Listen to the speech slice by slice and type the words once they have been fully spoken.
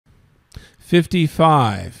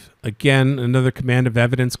55. Again, another command of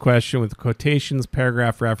evidence question with quotations,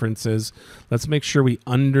 paragraph references. Let's make sure we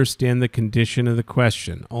understand the condition of the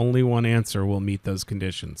question. Only one answer will meet those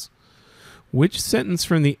conditions. Which sentence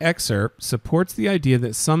from the excerpt supports the idea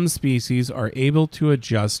that some species are able to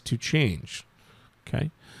adjust to change?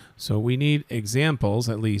 Okay, so we need examples,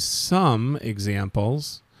 at least some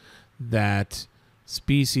examples, that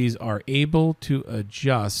species are able to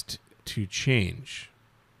adjust to change.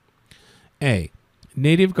 A.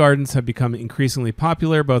 Native gardens have become increasingly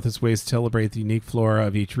popular, both as ways to celebrate the unique flora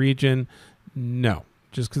of each region. No,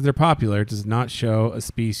 just because they're popular does not show a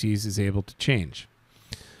species is able to change.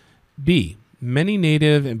 B. Many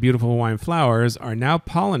native and beautiful Hawaiian flowers are now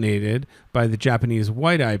pollinated by the Japanese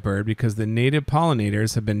white-eye bird because the native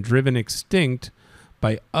pollinators have been driven extinct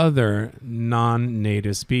by other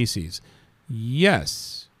non-native species.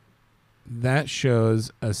 Yes, that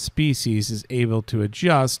shows a species is able to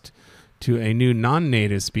adjust to a new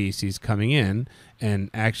non-native species coming in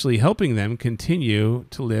and actually helping them continue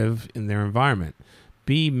to live in their environment.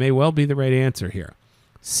 B may well be the right answer here.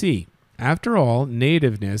 C, after all,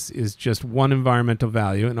 nativeness is just one environmental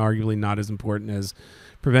value and arguably not as important as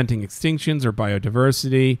preventing extinctions or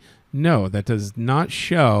biodiversity. No, that does not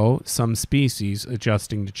show some species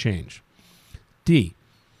adjusting to change. D,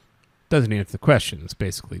 doesn't answer the question. It's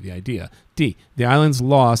basically the idea. D, the islands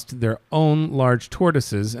lost their own large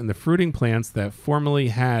tortoises, and the fruiting plants that formerly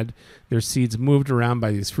had their seeds moved around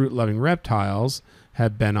by these fruit-loving reptiles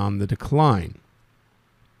have been on the decline.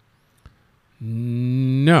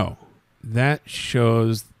 No, that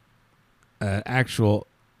shows an actual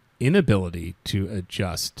inability to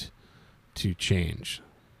adjust to change.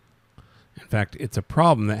 In fact, it's a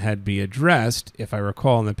problem that had to be addressed, if I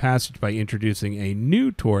recall in the passage, by introducing a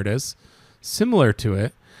new tortoise similar to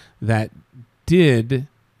it that did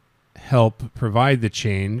help provide the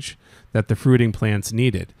change that the fruiting plants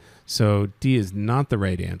needed. So D is not the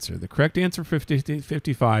right answer. The correct answer for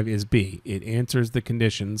 55 is B. It answers the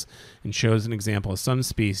conditions and shows an example of some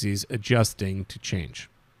species adjusting to change.